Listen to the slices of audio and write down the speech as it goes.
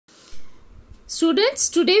Students,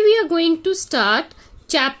 today we are going to start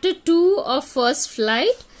chapter 2 of First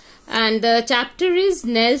Flight, and the chapter is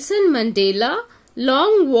Nelson Mandela,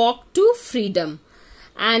 Long Walk to Freedom.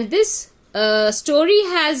 And this story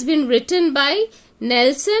has been written by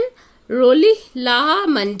Nelson Rolihlahla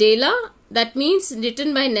Mandela. That means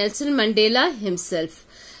written by Nelson Mandela himself.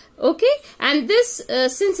 Okay, and this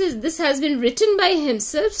since this has been written by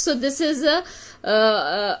himself, so this is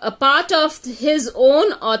a part of his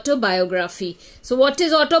own autobiography. So what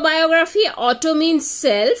is autobiography? Auto means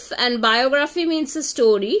self and biography means a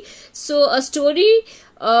story. So a story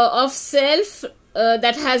of self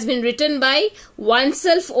that has been written by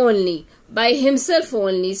oneself only, by himself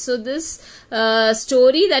only. So this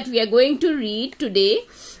story that we are going to read today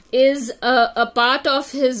is a part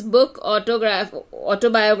of his book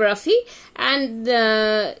autobiography, and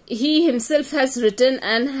he himself has written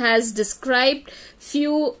and has described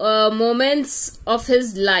few moments of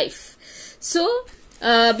his life. So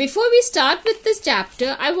before we start with this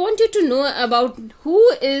chapter, I want you to know about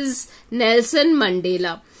who is Nelson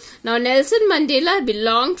Mandela. Now, Nelson Mandela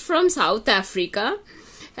belonged from South Africa,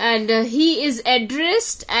 and he is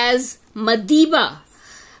addressed as Madiba.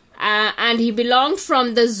 And he belonged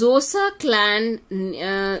from the Xhosa clan.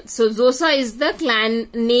 So Xhosa is the clan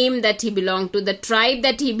name that he belonged to. The tribe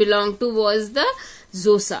that he belonged to was the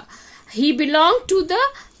Xhosa. He belonged to the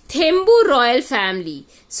Thembu royal family.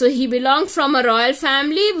 So he belonged from a royal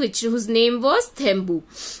family whose name was Thembu.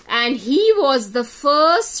 And he was the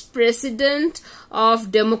first president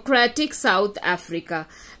of democratic South Africa.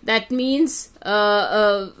 That means,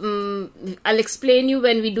 I'll explain you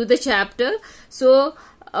when we do the chapter. So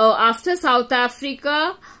after South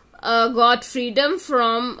Africa got freedom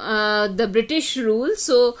from the British rule,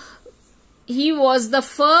 so he was the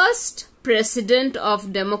first president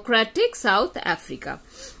of democratic South Africa.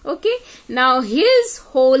 Okay, now his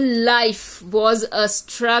whole life was a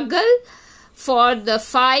struggle for the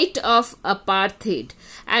fight of apartheid,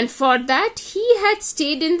 and for that he had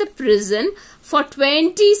stayed in the prison for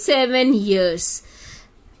 27 years.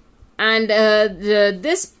 And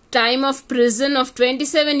this time of prison of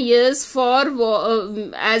 27 years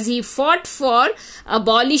as he fought for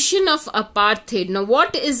abolition of apartheid. Now,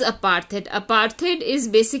 what is apartheid? Apartheid is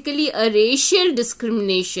basically a racial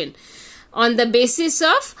discrimination on the basis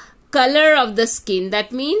of color of the skin.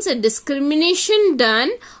 That means a discrimination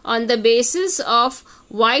done on the basis of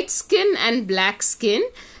white skin and black skin.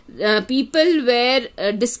 People were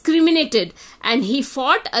discriminated, and he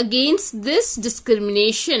fought against this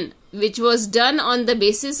discrimination which was done on the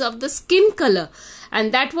basis of the skin color,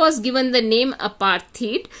 and that was given the name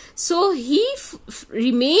apartheid. So he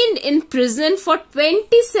remained in prison for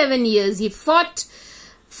 27 years. He fought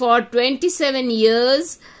for 27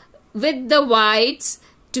 years with the whites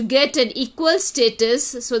to get an equal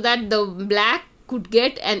status, so that the black could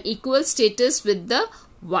get an equal status with the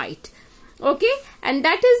white. Okay, and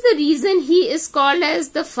that is the reason he is called as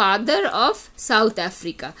the father of South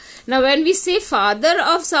Africa. Now, when we say father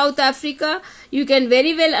of South Africa, you can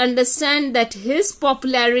very well understand that his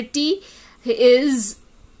popularity is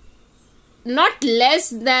not less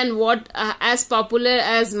than as popular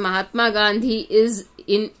as Mahatma Gandhi is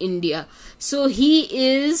in India. So he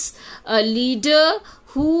is a leader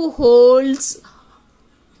who holds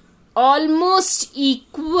almost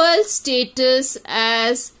equal status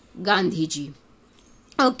as Gandhiji.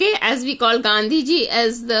 Okay, as we call Gandhiji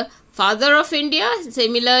as the father of India,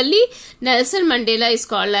 similarly Nelson Mandela is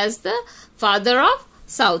called as the father of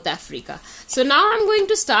South Africa. So now I'm going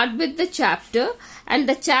to start with the chapter, and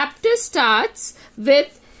the chapter starts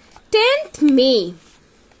with 10th May.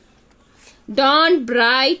 Dawn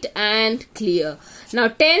bright and clear. Now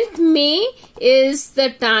 10th May is the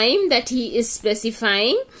time that he is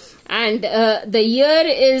specifying, and the year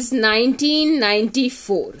is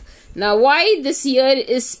 1994. Now, why this year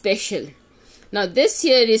is special? Now, this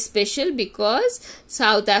year is special because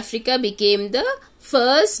South Africa became the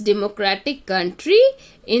first democratic country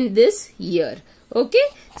in this year. Okay,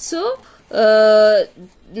 so and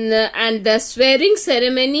the swearing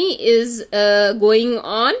ceremony is going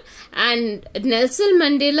on, and Nelson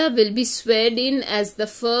Mandela will be sworn in as the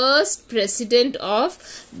first president of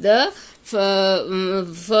the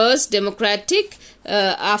first democratic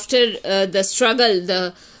after the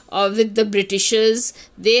struggle with the Britishers.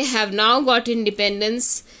 They have now got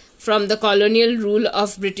independence from the colonial rule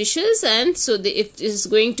of Britishers, and so it is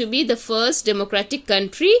going to be the first democratic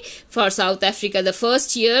country for South Africa, the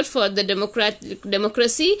first year for the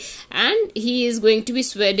democracy, and he is going to be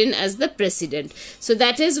sworn in as the president. So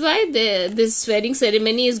that is why this swearing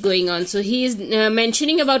ceremony is going on. So he is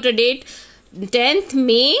mentioning about a date 10th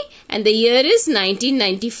May, and the year is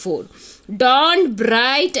 1994. dawned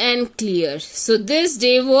bright and clear. So this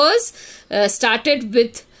day was started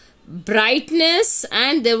with brightness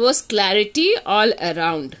and there was clarity all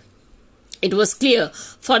around. It was clear.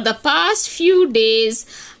 For the past few days,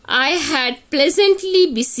 I had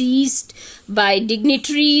pleasantly besieged by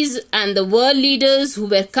dignitaries and the world leaders who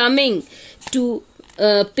were coming to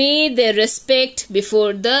pay their respect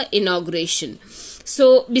before the inauguration.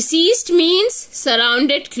 So besieged means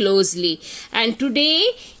surrounded closely, and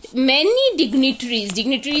today many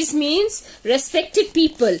dignitaries means respected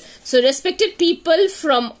people. So respected people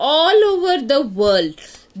from all over the world,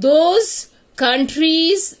 those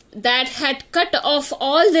countries that had cut off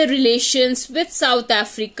all their relations with South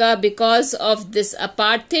Africa because of this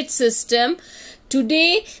apartheid system,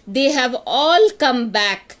 today they have all come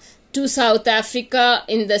back to South Africa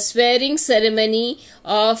in the swearing ceremony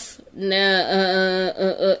of Nelson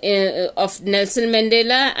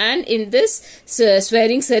Mandela, and in this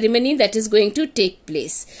swearing ceremony that is going to take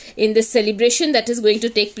place, in this celebration that is going to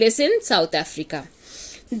take place in South Africa.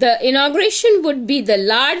 The inauguration would be the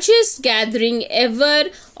largest gathering ever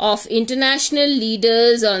of international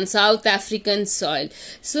leaders on South African soil.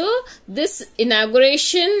 So this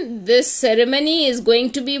inauguration, this ceremony is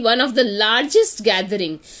going to be one of the largest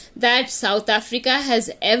gathering that South Africa has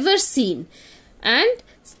ever seen. And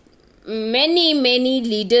many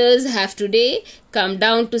leaders have today come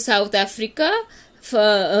down to South Africa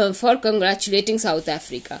for congratulating South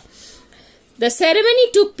Africa. The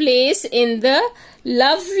ceremony took place in the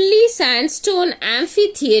lovely sandstone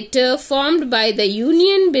amphitheatre formed by the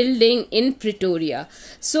Union Building in Pretoria.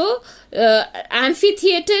 So,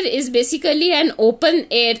 amphitheatre is basically an open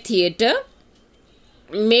air theatre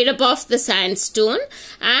made up of the sandstone,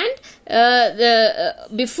 and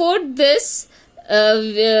before this,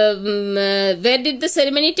 where did the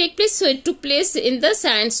ceremony take place? So it took place in the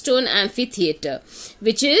sandstone amphitheatre,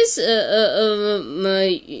 which is the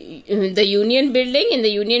Union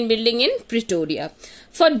Building, in Pretoria.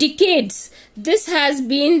 For decades, this has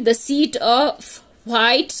been the seat of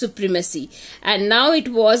white supremacy, and now it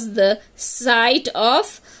was the site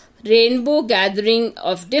of rainbow gathering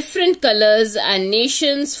of different colors and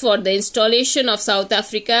nations for the installation of South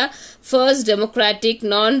Africa first democratic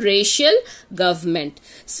non-racial government.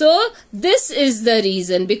 So this is the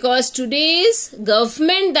reason, because today's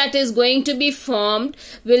government that is going to be formed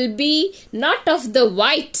will be not of the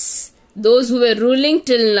whites, those who were ruling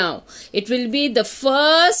till now. It will be the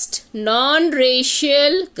first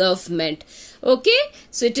non-racial government. Okay,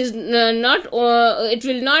 so it is it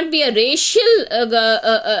will not be a racial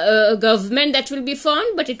government that will be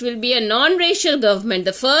formed, but it will be a non-racial government.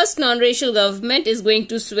 The first non-racial government is going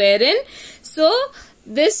to swear in. So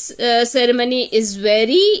this ceremony is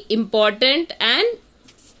very important and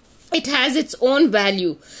it has its own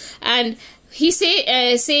value. And he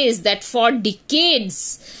says that for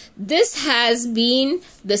decades, this has been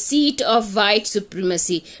the seat of white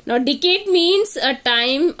supremacy. Now, decade means a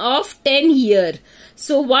time of 10 years.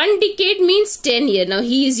 So, one decade means 10 years. Now,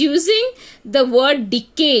 he is using the word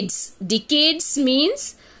decades. Decades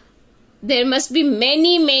means there must be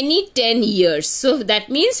many 10 years. So, that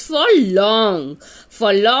means for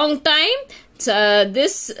long time.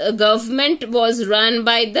 This government was run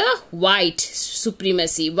by the white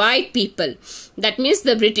supremacy, white people. That means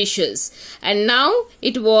the Britishers. And now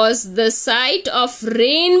it was the site of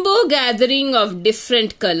rainbow gathering of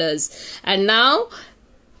different colors. And now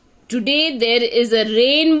today there is a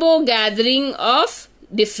rainbow gathering of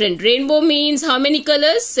different. Rainbow means how many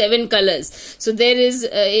colors? 7 colors. So there is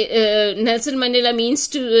Nelson Mandela means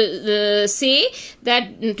to say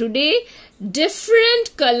that today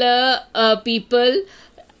different color people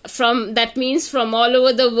from all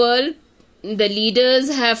over the world, the leaders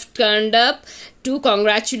have turned up to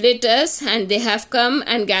congratulate us, and they have come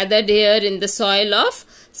and gathered here in the soil of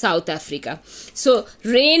South Africa. So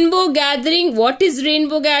rainbow gathering, what is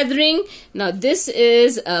rainbow gathering? Now this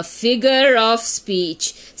is a figure of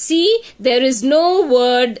speech. See, there is no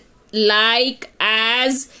word like,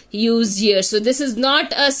 as used here. So this is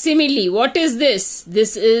not a simile. What is this?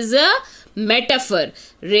 This is a metaphor.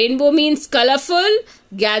 Rainbow means colorful,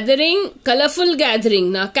 gathering, colorful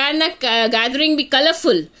gathering. Now, can a gathering be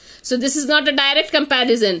colorful? So this is not a direct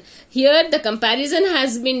comparison. Here the comparison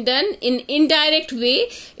has been done in indirect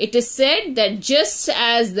way. It is said that just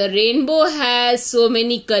as the rainbow has so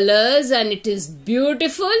many colors and it is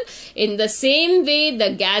beautiful, in the same way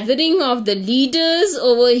the gathering of the leaders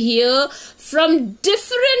over here from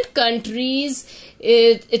different countries,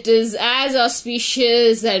 it is as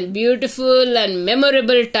auspicious and beautiful and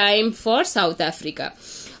memorable time for South Africa.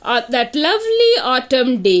 That lovely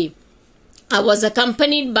autumn day, I was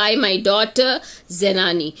accompanied by my daughter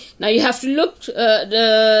Zenani. Now you have to look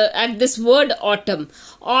at this word autumn.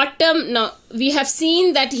 Autumn, now we have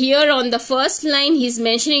seen that here on the first line he is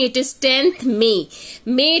mentioning it is 10th May.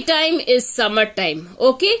 May time is summertime.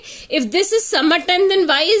 Okay, if this is summertime, then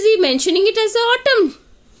why is he mentioning it as autumn?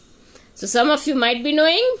 So some of you might be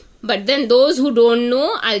knowing, but then those who don't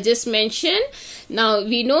know, I'll just mention. Now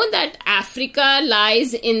we know that Africa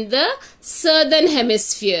lies in the southern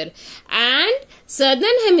hemisphere, and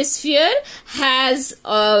southern hemisphere has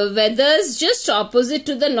weathers just opposite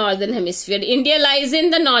to the northern hemisphere. India lies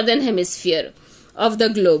in the northern hemisphere of the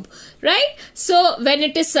globe, right? So when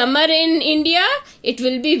it is summer in India, it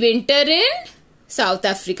will be winter in South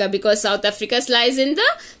Africa, because South Africa lies in the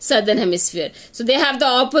southern hemisphere. So they have the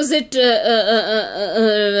opposite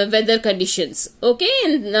weather conditions, okay,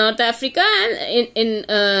 in North Africa and in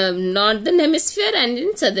northern hemisphere and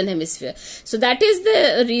in southern hemisphere. So that is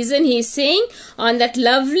the reason he is saying, on that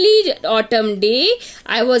lovely autumn day,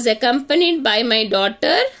 I was accompanied by my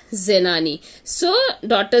daughter Zenani. So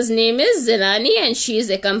daughter's name is Zenani and she is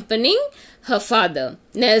accompanying her father,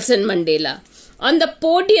 Nelson Mandela. On the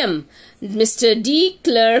podium, Mr. de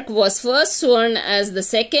Klerk was first sworn as the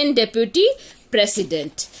second deputy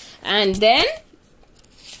president, and then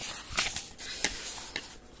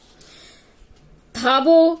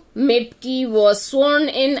Thabo Mbeki was sworn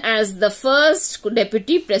in as the first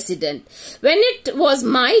deputy president. When it was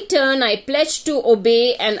my turn, I pledged to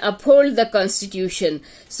obey and uphold the constitution.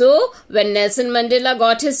 So, when Nelson Mandela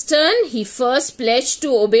got his turn, he first pledged to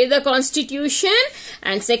obey the constitution,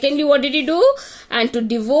 and secondly, what did he do? And to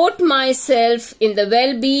devote myself in the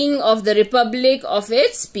well-being of the republic of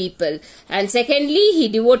its people. And secondly, he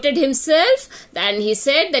devoted himself and he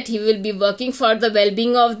said that he will be working for the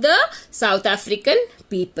well-being of the South African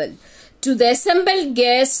people. To the assembled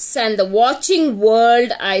guests and the watching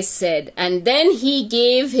world, I said, and then he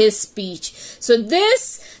gave his speech. So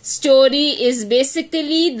this story is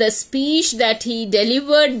basically the speech that he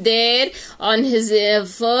delivered there on his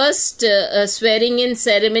first swearing-in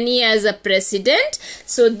ceremony as a president.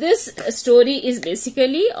 So this story is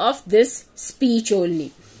basically of this speech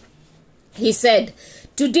only. He said,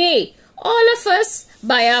 "Today, all of us,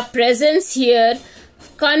 by our presence here,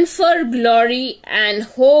 confer glory and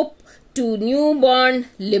hope to newborn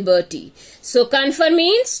liberty." So confer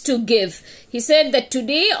means to give. He said that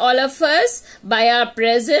today all of us, by our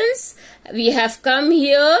presence, we have come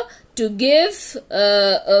here to give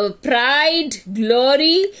pride,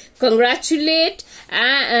 glory, congratulate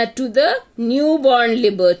to the newborn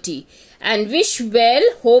liberty. And wish well,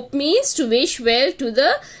 hope means to wish well to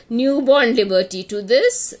the newborn liberty, to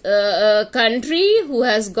this country who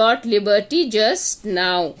has got liberty just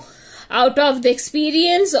now, out of the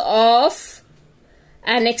experience of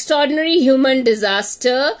an extraordinary human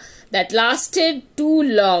disaster that lasted too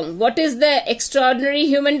long. What is the extraordinary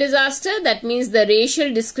human disaster? That means the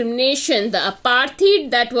racial discrimination, the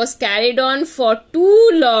apartheid that was carried on for too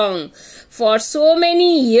long, for so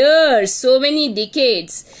many years, so many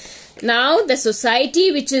decades. Now the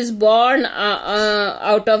society which is born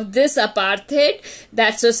out of this apartheid,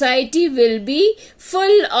 that society will be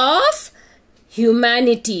full of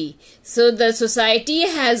humanity. So the society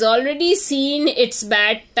has already seen its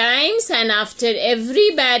bad times, and after every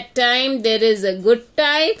bad time there is a good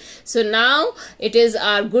time. So now it is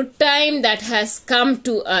our good time that has come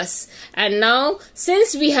to us. And now,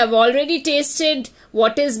 since we have already tasted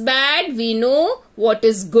what is bad, we know what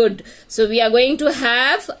is good. So we are going to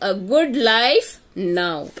have a good life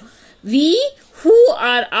now. We who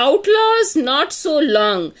are outlaws not so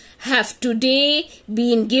long have today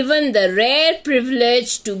been given the rare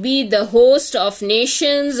privilege to be the host of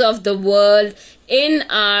nations of the world in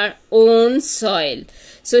our own soil.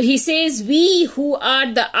 So he says, we who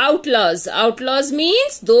are the outlaws. Outlaws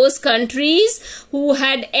means those countries who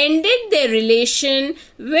had ended their relation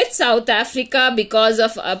with South Africa because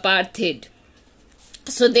of apartheid.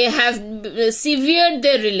 So they have severed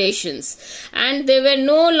their relations, and they were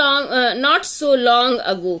not so long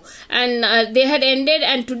ago, and they had ended,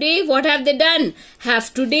 and today what have they done?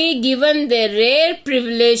 Have today given their rare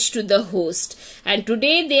privilege to the host, and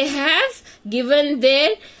today they have given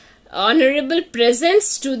their honorable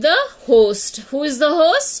presence to the host. Who is the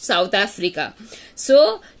host? South Africa.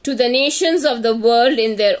 So to the nations of the world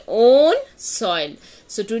in their own soil.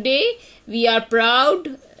 So today we are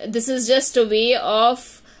proud. This is just a way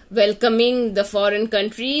of welcoming the foreign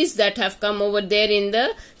countries that have come over there in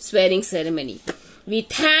the swearing ceremony. We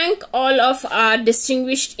thank all of our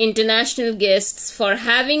distinguished international guests for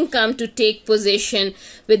having come to take possession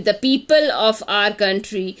with the people of our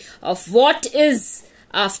country of what is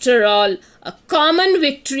After all, a common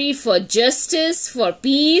victory for justice, for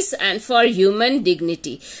peace, and for human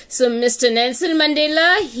dignity. So Mr. Nelson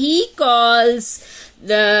Mandela, he calls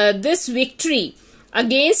this victory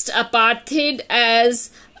against apartheid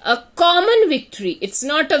as a common victory. It's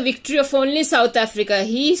not a victory of only South Africa.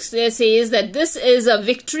 He says that this is a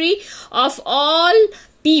victory of all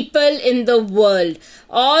people in the world.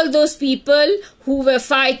 All those people who were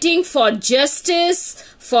fighting for justice,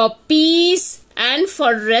 for peace, and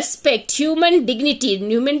for respect, human dignity.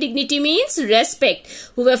 Human dignity means respect.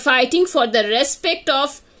 Who were fighting for the respect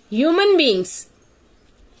of human beings,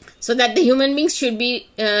 so that the human beings should be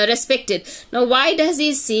respected. Now, why does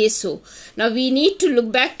he say so? Now, we need to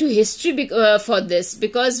look back to history for this,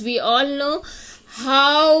 because we all know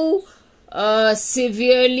how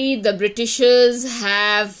severely the Britishers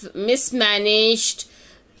have mismanaged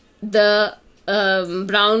the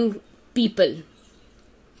brown people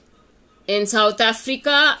in South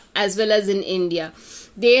Africa as well as in India.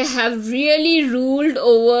 They have really ruled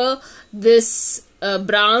over this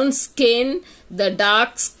brown skin, the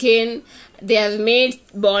dark skin. They have made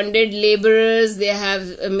bonded laborers, they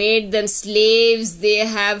have made them slaves, they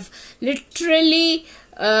have literally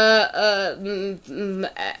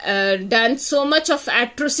done so much of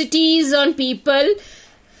atrocities on people,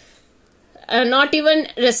 not even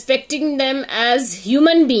respecting them as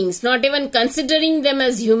human beings, not even considering them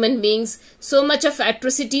as human beings. So much of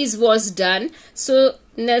atrocities was done. So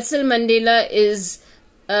Nelson Mandela is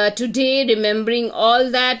today remembering all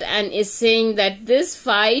that and is saying that this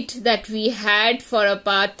fight that we had for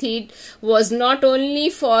apartheid was not only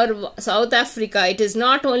for South Africa, it is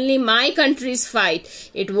not only my country's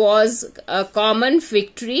fight, it was a common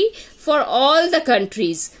victory for all the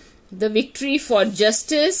countries. The victory for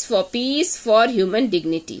justice, for peace, for human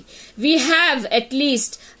dignity. We have at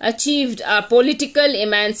least achieved our political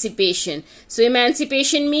emancipation. So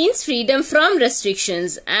emancipation means freedom from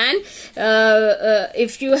restrictions. And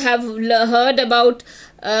if you have heard about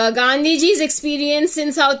Gandhiji's experience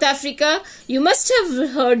in South Africa, you must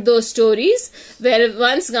have heard those stories where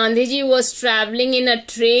once Gandhiji was traveling in a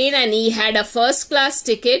train and he had a first class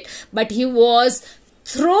ticket, but he was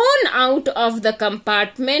thrown out of the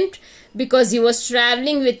compartment because he was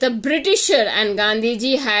traveling with a Britisher and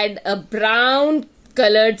Gandhiji had a brown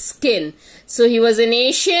colored skin. So he was an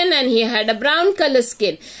Asian and he had a brown color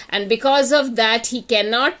skin, and because of that he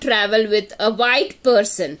cannot travel with a white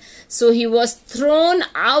person. So he was thrown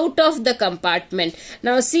out of the compartment.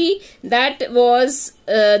 Now see, that was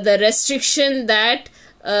the restriction that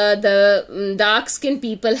the dark skinned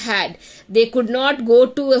people had. They could not go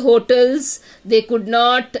to hotels, they could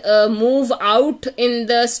not move out in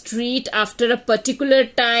the street after a particular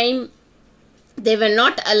time. They were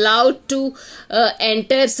not allowed to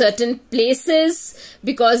enter certain places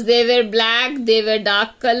because they were black, they were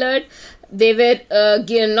dark colored. They were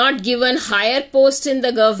not given higher posts in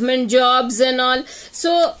the government jobs and all.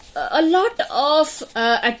 So a lot of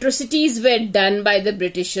atrocities were done by the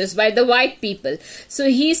Britishers, by the white people. So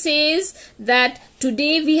he says that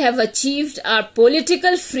today we have achieved our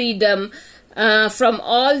political freedom from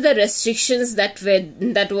all the restrictions that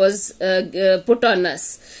was put on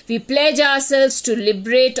us. We pledge ourselves to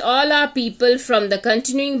liberate all our people from the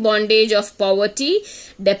continuing bondage of poverty,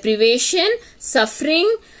 deprivation, suffering,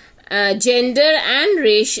 gender and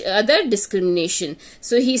race, other discrimination.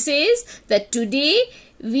 So he says that today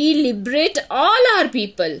we liberate all our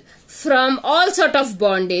people from all sort of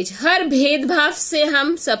bondage. हर भेदभाव से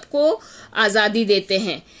हम सबको आज़ादी देते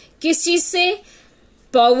हैं. किस चीज से?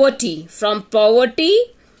 Poverty. From poverty,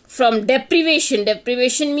 from deprivation.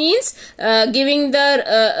 Deprivation means giving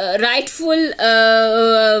the rightful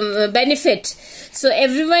benefit. So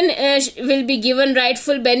everyone will be given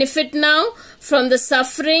rightful benefit now from the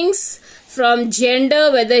sufferings, from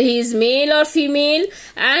gender, whether he is male or female,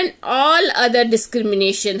 and all other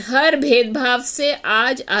discrimination. हर भेदभाव से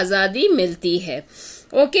आज आज़ादी मिलती है.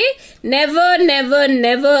 Okay? Never, never,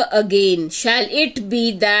 never again shall it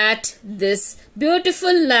be that this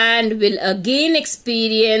beautiful land will again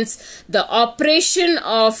experience the oppression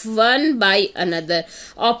of one by another.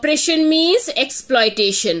 Oppression means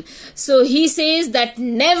exploitation. So he says that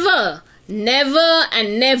never, never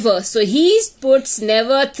and never. So he puts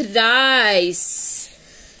never thrice.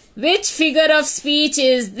 Which figure of speech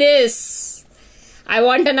is this? I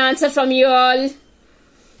want an answer from you all.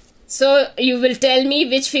 So you will tell me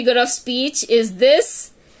which figure of speech is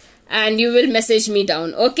this and you will message me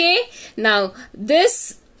down. Okay. Now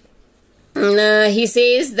this he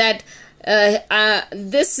says that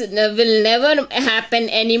this will never happen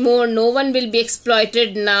anymore. No one will be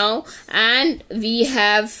exploited now, and we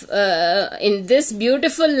have in this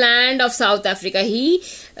beautiful land of South Africa, he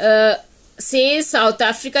says South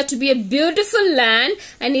Africa to be a beautiful land,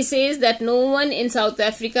 and he says that no one in South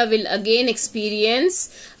Africa will again experience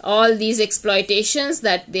all these exploitations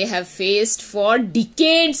that they have faced for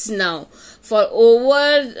decades now, for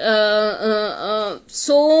over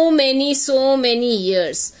so many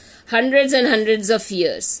years, hundreds and hundreds of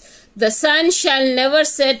years. The sun shall never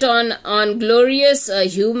set on glorious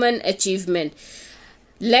human achievement.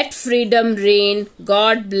 Let freedom reign.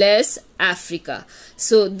 God bless Africa.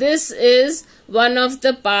 So this is one of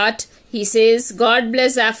the part. He says, God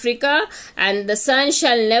bless Africa, and the sun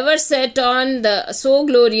shall never set on the so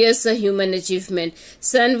glorious human achievement.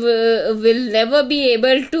 Sun will never be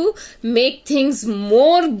able to make things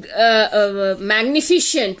more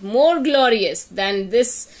magnificent, more glorious than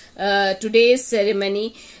this today's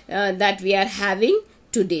ceremony that we are having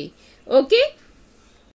today. Okay.